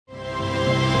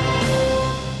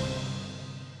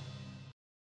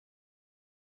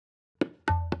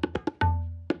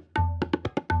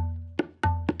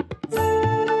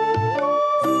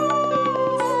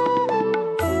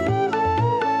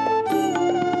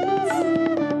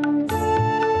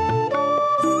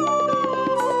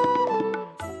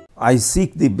I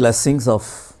seek the blessings of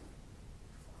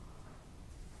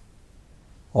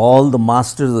all the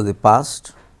masters of the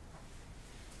past,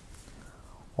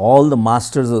 all the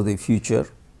masters of the future,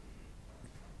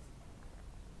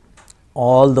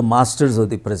 all the masters of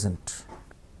the present.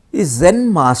 A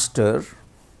Zen master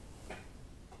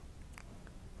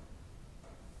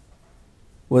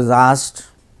was asked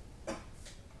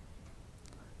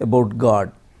about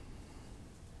God.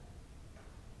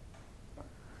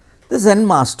 The Zen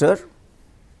master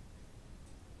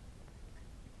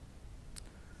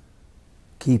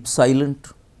keeps silent.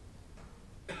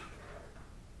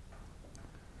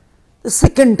 The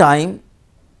second time,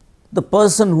 the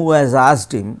person who has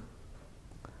asked him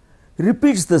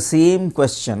repeats the same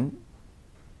question.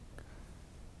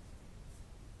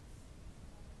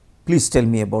 Please tell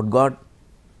me about God.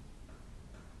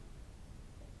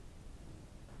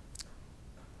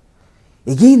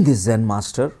 Again this Zen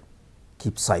master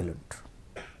keeps silent.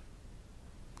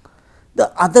 The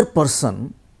other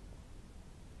person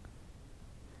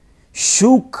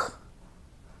shook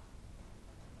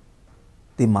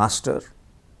the master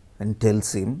and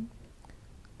tells him,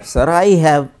 "Sir, I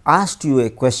have asked you a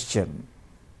question."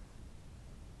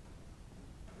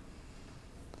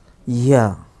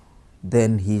 Yeah,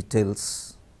 then he tells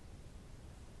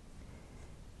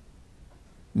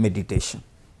meditation.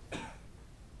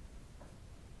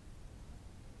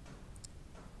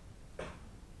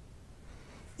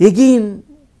 Again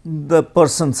the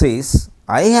person says,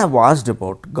 "I have asked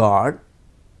about God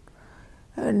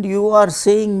and you are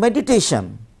saying meditation.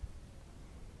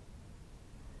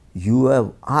 You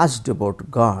have asked about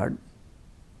God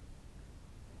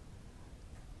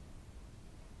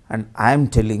and I am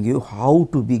telling you how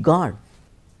to be God."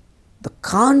 The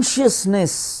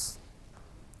consciousness,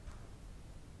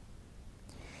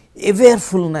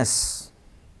 awarefulness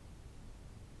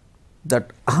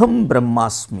that Aham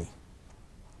Brahmasmi,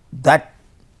 that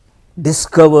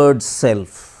discovered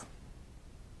self,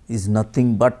 is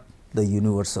nothing but the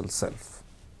universal self.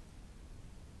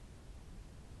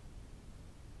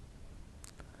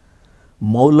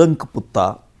 Maulanka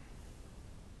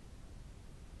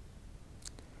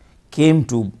came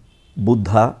to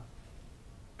Buddha.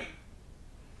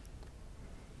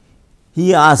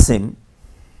 He asked him,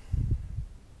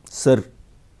 "Sir,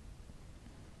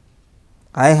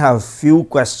 I have few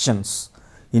questions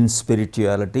in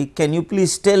spirituality. Can you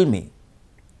please tell me?"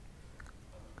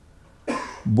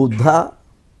 Buddha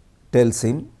tells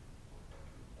him,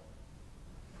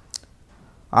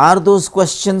 "Are those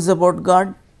questions about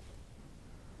God?"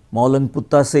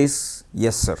 Maulanka says,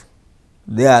 "Yes, sir.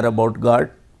 They are about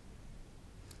God.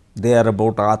 They are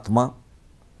about Atma.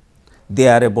 They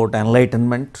are about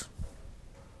enlightenment."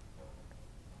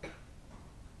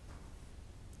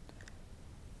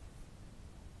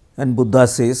 And Buddha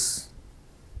says,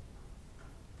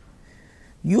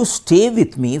 "You stay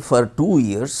with me for 2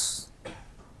 years,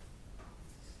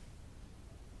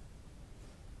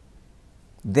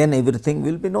 then everything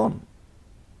will be known."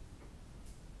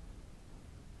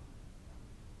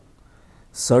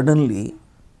 Suddenly,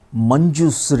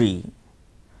 Manjusri,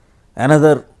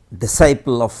 another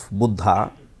disciple of Buddha,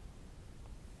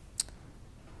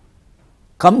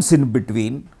 comes in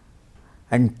between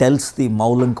and tells the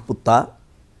Maulanka,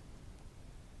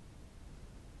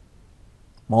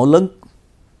 "Maulank,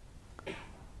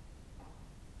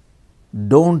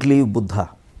 don't leave Buddha.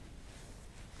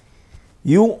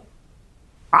 You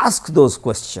ask those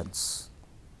questions.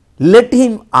 Let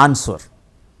him answer.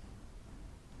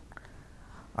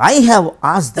 I have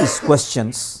asked these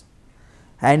questions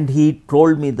and he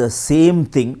told me the same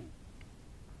thing.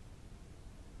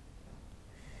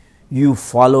 You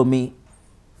follow me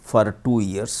for 2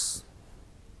 years.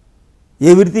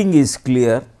 Everything is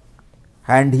clear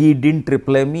and he didn't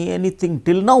reply me anything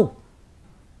till now.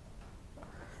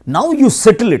 Now you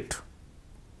settle it.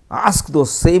 Ask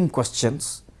those same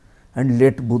questions and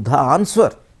let Buddha answer."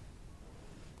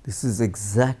 This is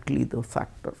exactly the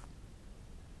factor.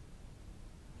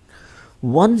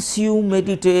 Once you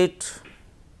meditate,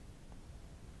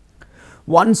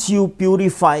 once you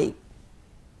purify,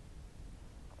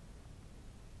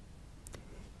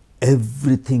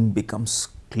 everything becomes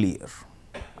clear.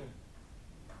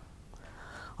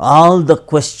 All the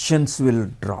questions will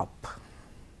drop.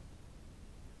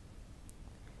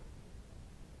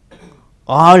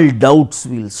 All doubts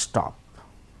will stop.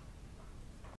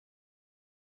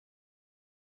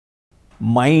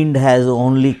 Mind has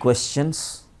only questions,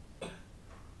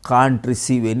 can't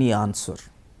receive any answer.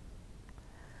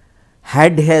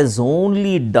 Head has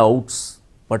only doubts,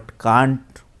 but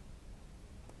can't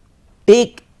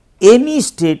take any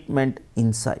statement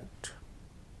inside.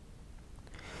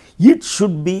 It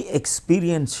should be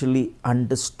experientially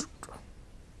understood.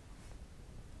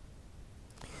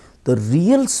 The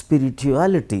real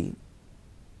spirituality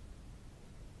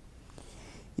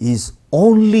is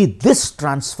only this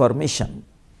transformation,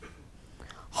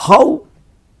 how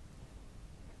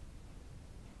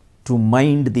to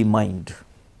mind the mind,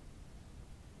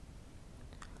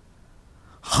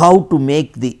 how to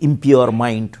make the impure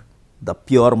mind the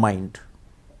pure mind,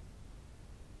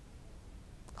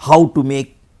 how to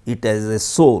make it as a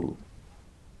soul,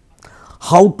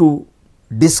 how to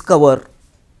discover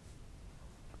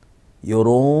your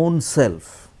own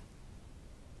self.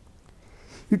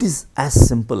 It is as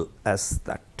simple as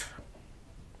that.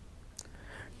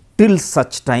 Till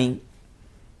such time,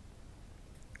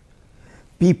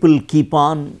 people keep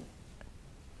on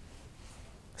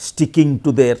sticking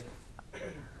to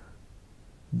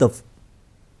the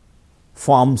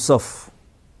forms of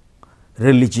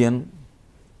religion,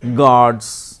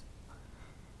 gods,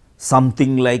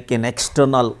 something like an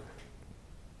external.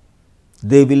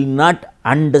 They will not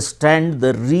understand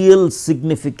the real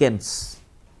significance.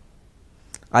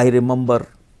 I remember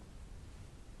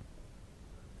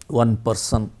one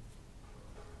person,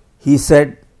 he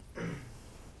said,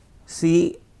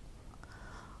 see,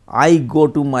 I go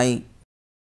to my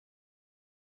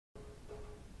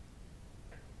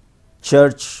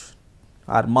church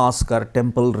or mosque or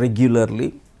temple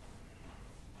regularly.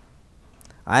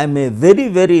 I am a very,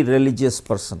 very religious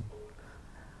person.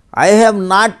 I have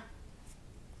not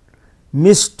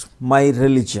missed my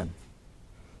religion.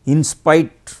 In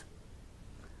spite,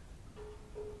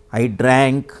 I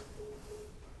drank,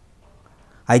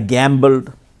 I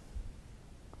gambled,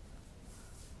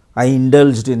 I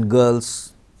indulged in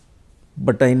girls,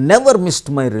 but I never missed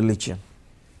my religion.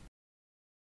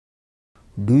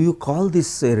 Do you call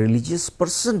this a religious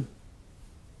person?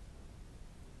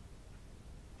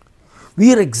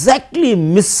 We are exactly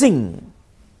missing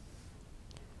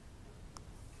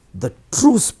the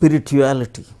true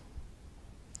spirituality,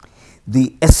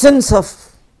 the essence of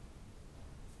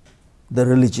the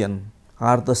religion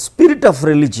or the spirit of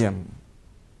religion,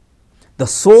 the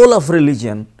soul of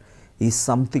religion is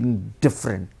something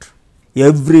different.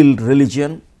 Every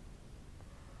religion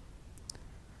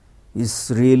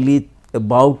is really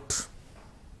about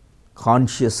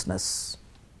consciousness,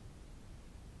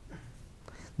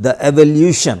 the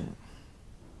evolution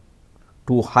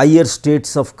to higher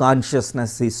states of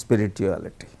consciousness is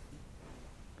spirituality.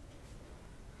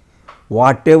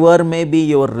 Whatever may be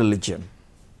your religion,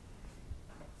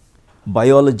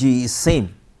 biology is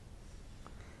same,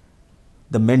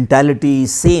 the mentality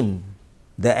is same,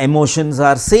 the emotions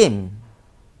are same.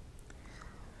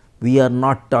 We are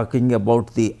not talking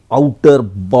about the outer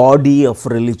body of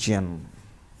religion,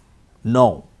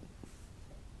 no,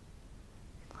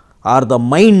 or the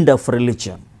mind of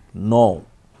religion, no.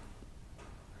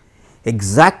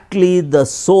 Exactly the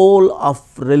soul of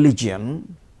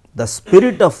religion, the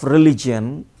spirit of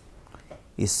religion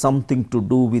is something to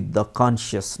do with the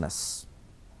consciousness.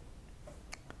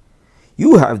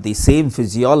 You have the same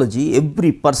physiology,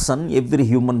 every person, every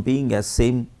human being has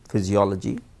same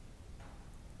physiology,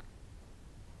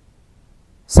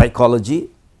 psychology,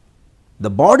 the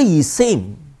body is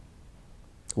same,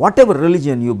 whatever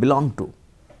religion you belong to.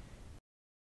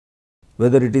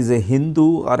 Whether it is a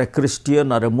Hindu or a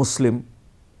Christian or a Muslim,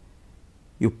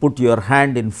 you put your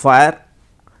hand in fire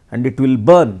and it will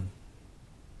burn.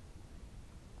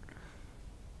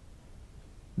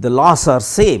 The laws are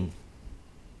same.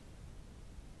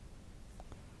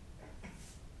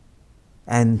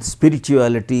 And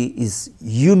spirituality is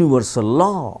universal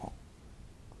law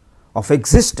of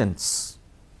existence.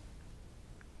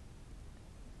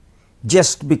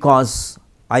 Just because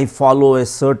I follow a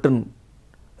certain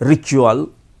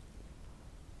ritual,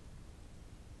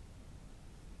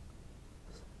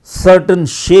 certain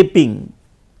shaping,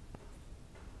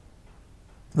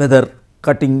 whether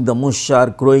cutting the mush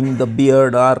or growing the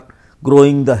beard or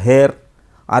growing the hair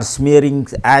or smearing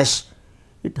ash,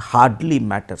 it hardly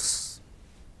matters.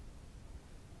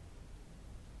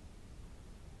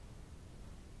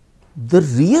 The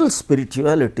real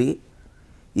spirituality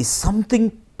is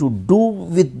something to do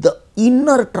with the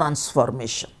inner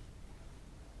transformation.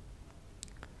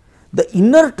 The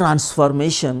inner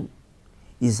transformation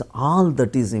is all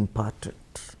that is important.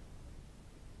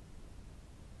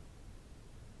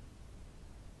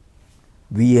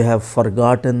 We have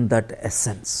forgotten that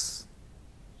essence.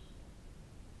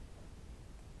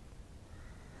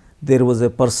 There was a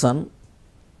person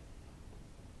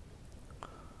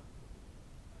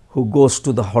who goes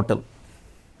to the hotel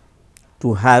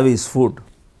to have his food.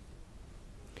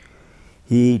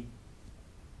 He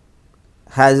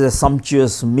has a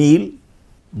sumptuous meal.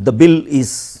 The bill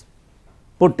is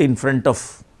put in front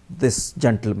of this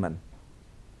gentleman,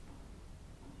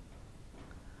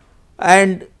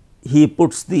 and he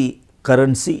puts the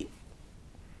currency.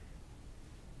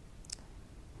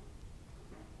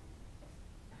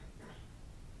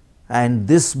 And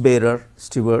this bearer,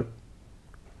 steward,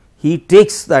 he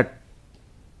takes that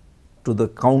to the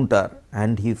counter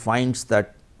and he finds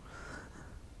that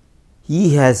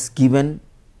he has given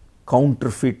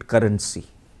counterfeit currency,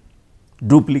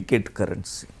 duplicate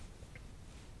currency.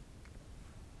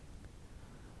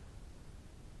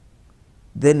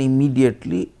 Then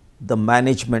immediately the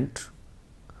management,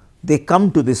 they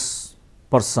come to this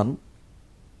person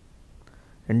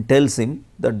and tells him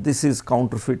that this is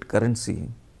counterfeit currency,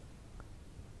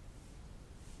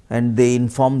 and they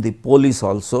inform the police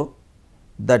also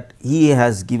that he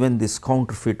has given this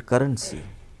counterfeit currency.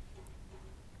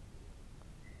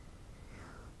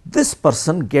 This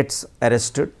person gets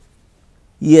arrested.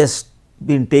 He has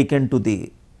been taken to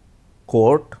the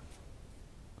court,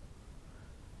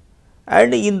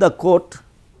 and in the court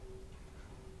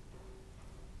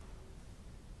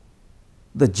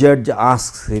the judge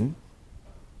asks him,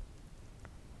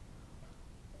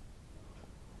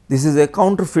 this is a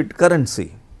counterfeit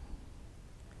currency.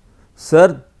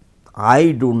 Sir,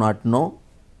 I do not know.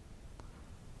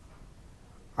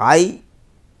 I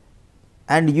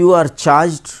and you are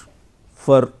charged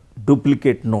for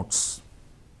duplicate notes,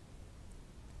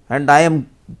 and I am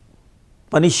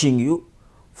punishing you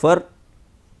for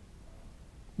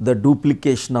the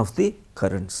duplication of the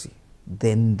currency.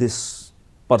 Then this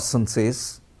person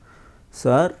says,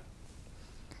 sir,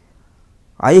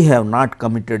 I have not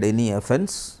committed any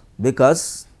offense,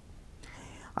 because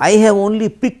I have only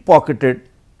pickpocketed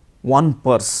one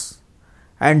purse,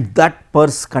 and that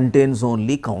purse contains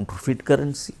only counterfeit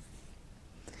currency,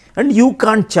 and you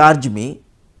can't charge me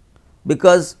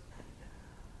because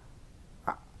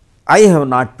I have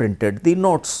not printed the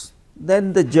notes.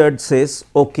 Then the judge says,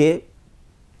 okay,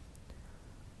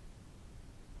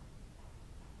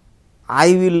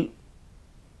 I will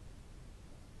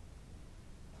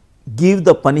give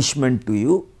the punishment to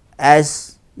you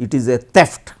as it is a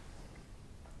theft.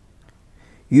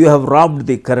 You have robbed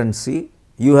the currency,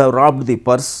 you have robbed the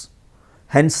purse,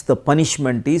 hence the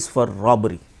punishment is for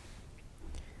robbery.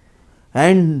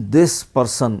 And this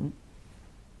person,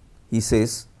 he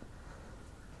says,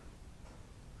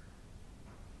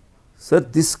 sir,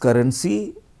 this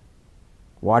currency,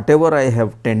 whatever I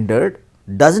have tendered,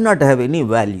 does not have any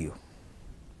value.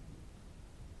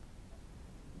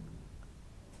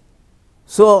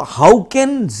 So, how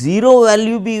can zero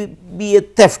value be a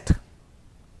theft?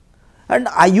 And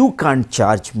you can't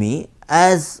charge me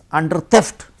as under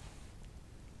theft.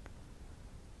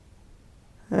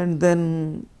 And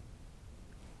then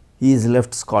he is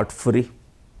left scot free.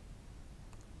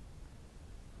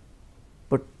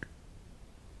 But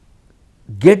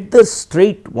get the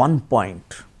straight one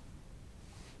point.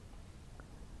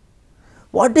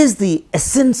 What is the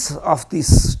essence of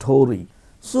this story?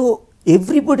 So,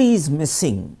 everybody is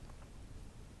missing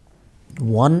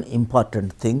one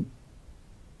important thing,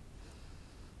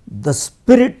 the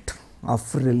spirit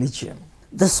of religion.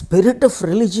 The spirit of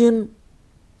religion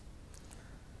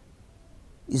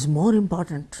is more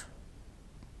important.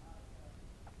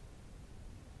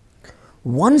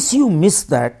 Once you miss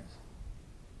that,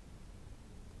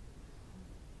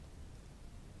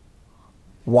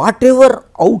 whatever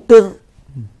outer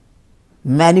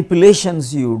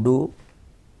manipulations you do,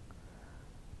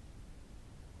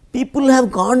 people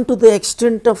have gone to the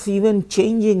extent of even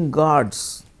changing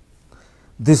gods.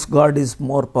 This god is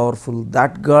more powerful,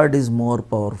 that god is more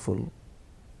powerful.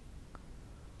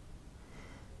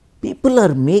 People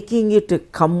are making it a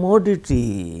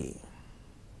commodity.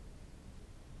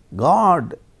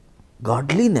 God,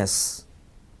 godliness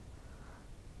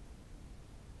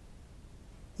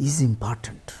is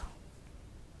important.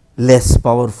 Less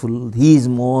powerful, he is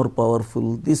more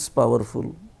powerful, this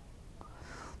powerful.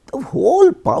 The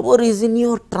whole power is in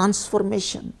your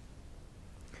transformation.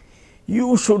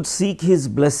 You should seek his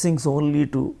blessings only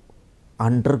to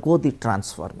undergo the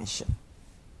transformation.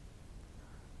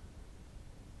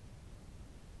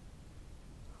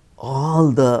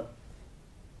 All the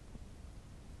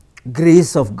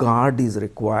grace of God is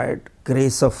required,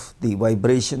 grace of the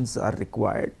vibrations are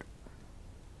required,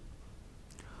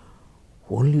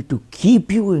 only to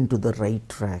keep you into the right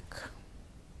track,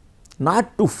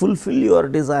 not to fulfill your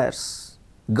desires.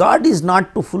 God is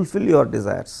not to fulfill your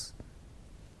desires.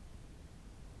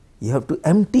 You have to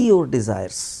empty your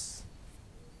desires.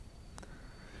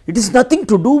 It is nothing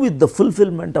to do with the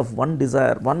fulfillment of one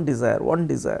desire, one desire, one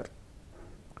desire.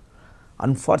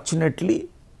 Unfortunately,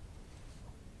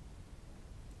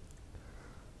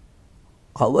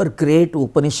 our great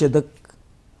Upanishadic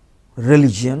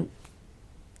religion,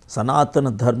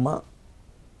 Sanatana Dharma,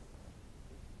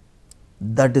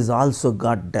 that is also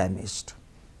got damaged.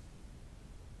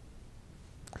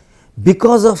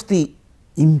 Because of the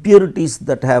impurities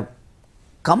that have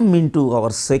come into our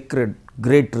sacred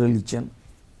great religion,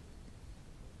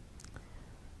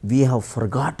 we have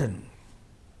forgotten.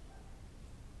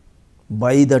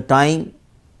 By the time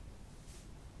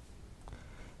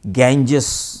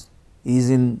Ganges is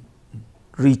in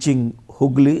reaching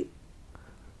Hooghly,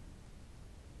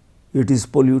 it is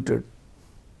polluted.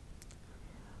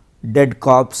 Dead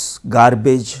corpse,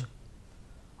 garbage,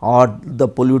 or the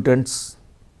pollutants,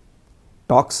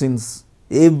 toxins,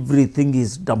 everything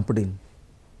is dumped in.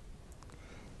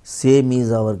 Same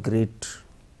is our great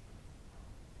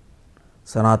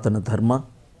Sanatana Dharma,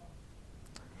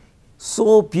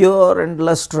 so pure and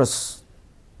lustrous.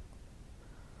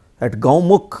 At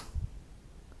Gaumukh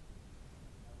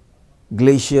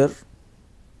glacier,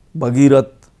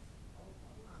 Bhagirath,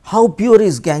 how pure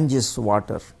is Ganges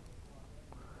water?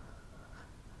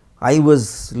 I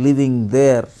was living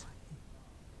there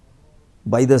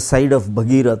by the side of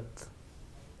Bhagirath.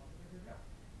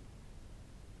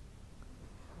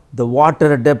 The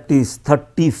water depth is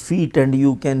 30 feet and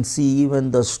you can see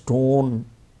even the stone,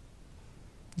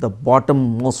 the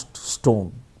bottommost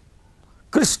stone,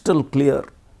 crystal clear.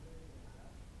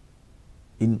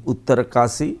 In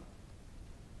Uttarakasi,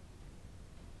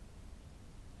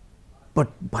 but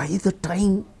by the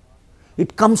time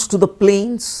it comes to the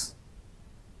plains,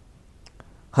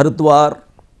 Haridwar,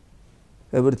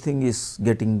 everything is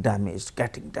getting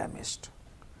damaged.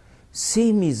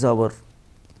 Same is our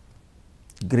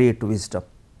great wisdom.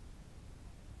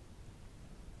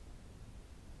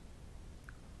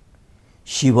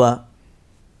 Shiva,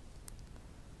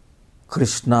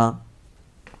 Krishna,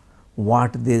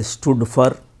 what they stood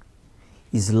for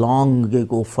is long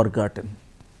ago forgotten.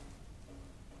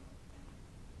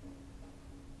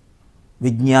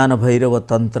 Vijnana Bhairava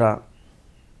Tantra,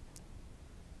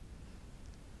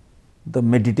 the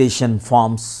meditation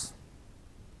forms,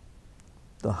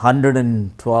 the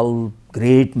 112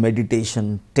 great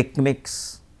meditation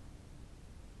techniques,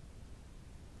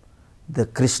 the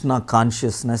Krishna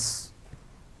consciousness,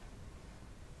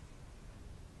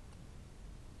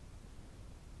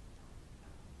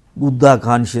 Buddha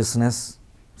consciousness.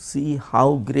 See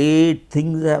how great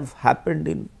things have happened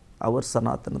in our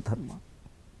Sanatana Dharma.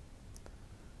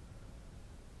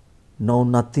 Now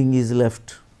nothing is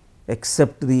left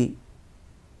except the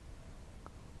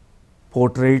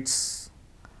portraits,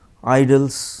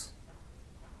 idols.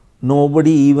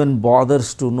 Nobody even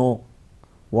bothers to know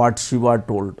what Shiva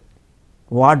told,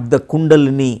 what the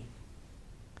Kundalini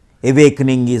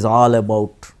awakening is all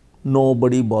about.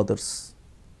 Nobody bothers.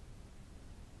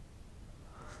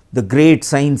 The great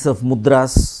science of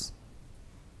mudras,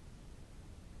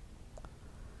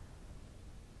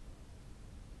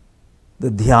 the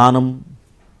dhyanam,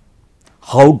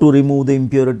 how to remove the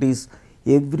impurities,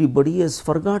 everybody has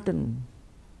forgotten.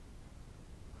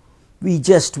 We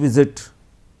just visit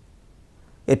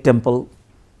a temple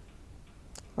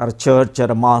or a church or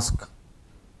a mosque.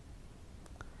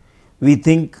 We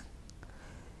think,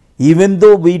 even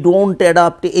though we don't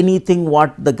adopt anything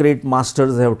what the great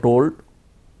masters have told,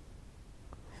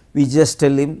 we just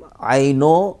tell him, I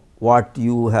know what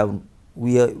you have,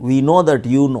 we know that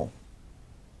you know.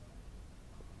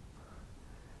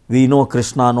 We know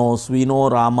Krishna knows, we know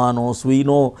Rama knows, we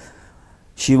know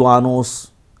Shiva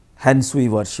knows, hence we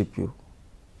worship you.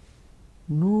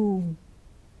 No.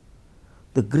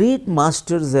 The great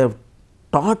masters have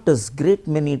taught us great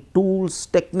many tools,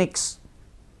 techniques,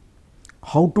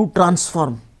 how to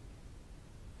transform.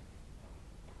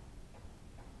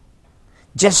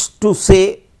 Just to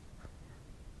say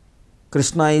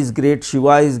Krishna is great,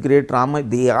 Shiva is great, Rama,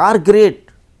 they are great.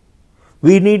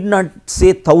 We need not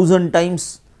say 1,000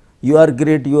 times, you are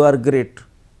great,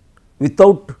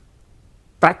 without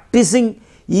practicing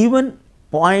even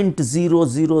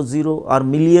 0.000 or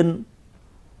million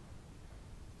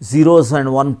zeros and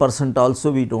 1%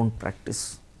 also we don't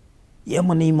practice.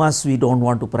 Yama niyamas we don't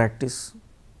want to practice.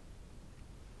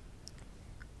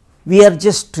 We are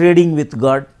just trading with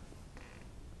God.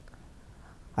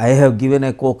 I have given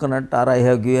a coconut or I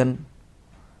have given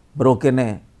broken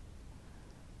a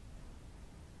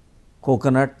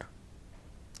coconut,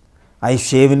 I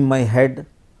shave in my head,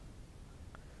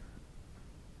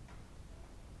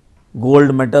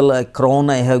 gold medal, a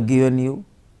crown I have given you,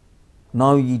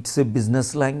 now it is a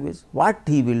business language. What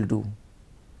he will do?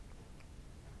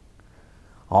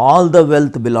 All the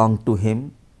wealth belong to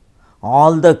him,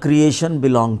 all the creation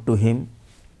belong to him,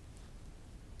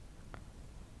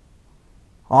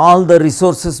 all the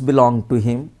resources belong to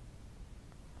him.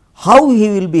 How he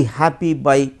will be happy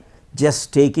by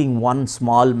just taking one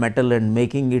small metal and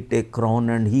making it a crown,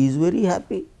 and he is very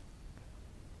happy.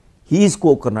 He is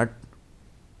coconut,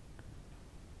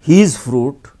 he is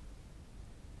fruit,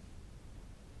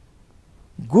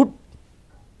 good,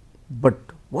 but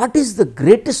what is the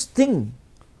greatest thing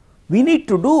we need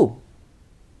to do?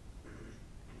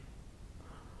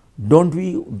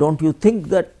 Don't you think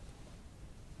that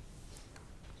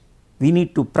we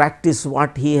need to practice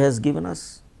what he has given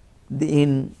us?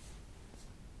 In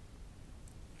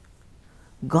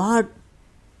God,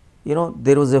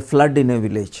 there was a flood in a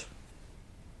village,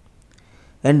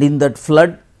 and in that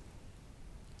flood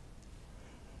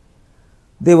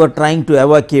they were trying to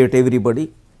evacuate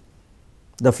everybody.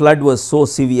 The flood was so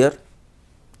severe,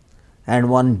 and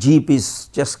one jeep is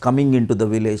just coming into the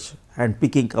village and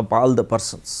picking up all the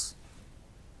persons.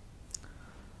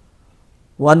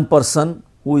 One person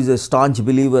who is a staunch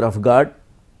believer of God,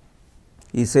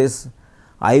 he says,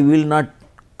 I will not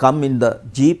come in the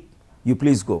jeep, you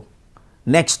please go.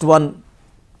 Next one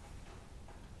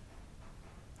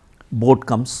boat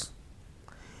comes,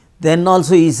 then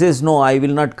also he says, no, I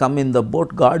will not come in the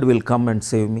boat, God will come and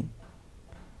save me.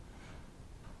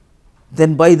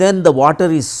 Then by then the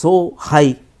water is so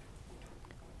high,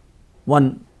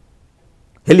 one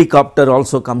helicopter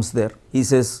also comes there, he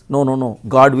says, no,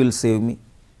 God will save me,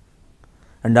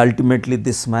 and ultimately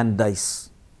this man dies.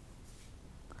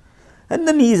 And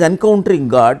then he is encountering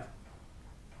God,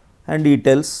 and he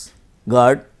tells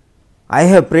God, I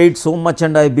have prayed so much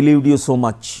and I believed you so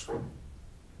much,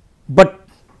 but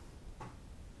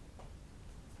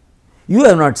you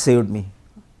have not saved me.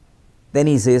 Then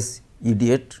he says,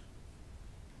 idiot,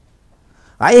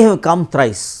 I have come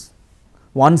thrice,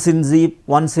 once in jeep,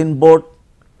 once in boat,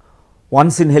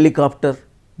 once in helicopter,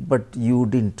 but you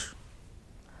didn't.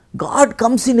 God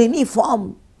comes in any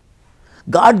form.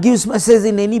 God gives message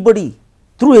in anybody,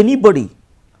 through anybody.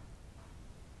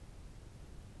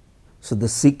 So the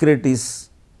secret is,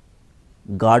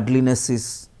 godliness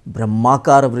is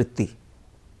Brahmakara vritti.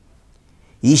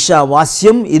 Isha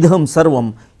vasyam idham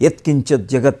sarvam yat kinchat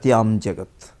jagatyam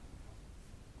jagat.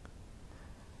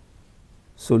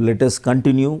 So let us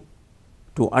continue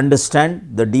to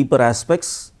understand the deeper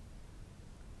aspects,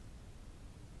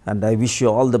 and I wish you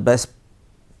all the best.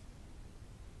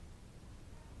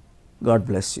 God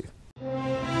bless you.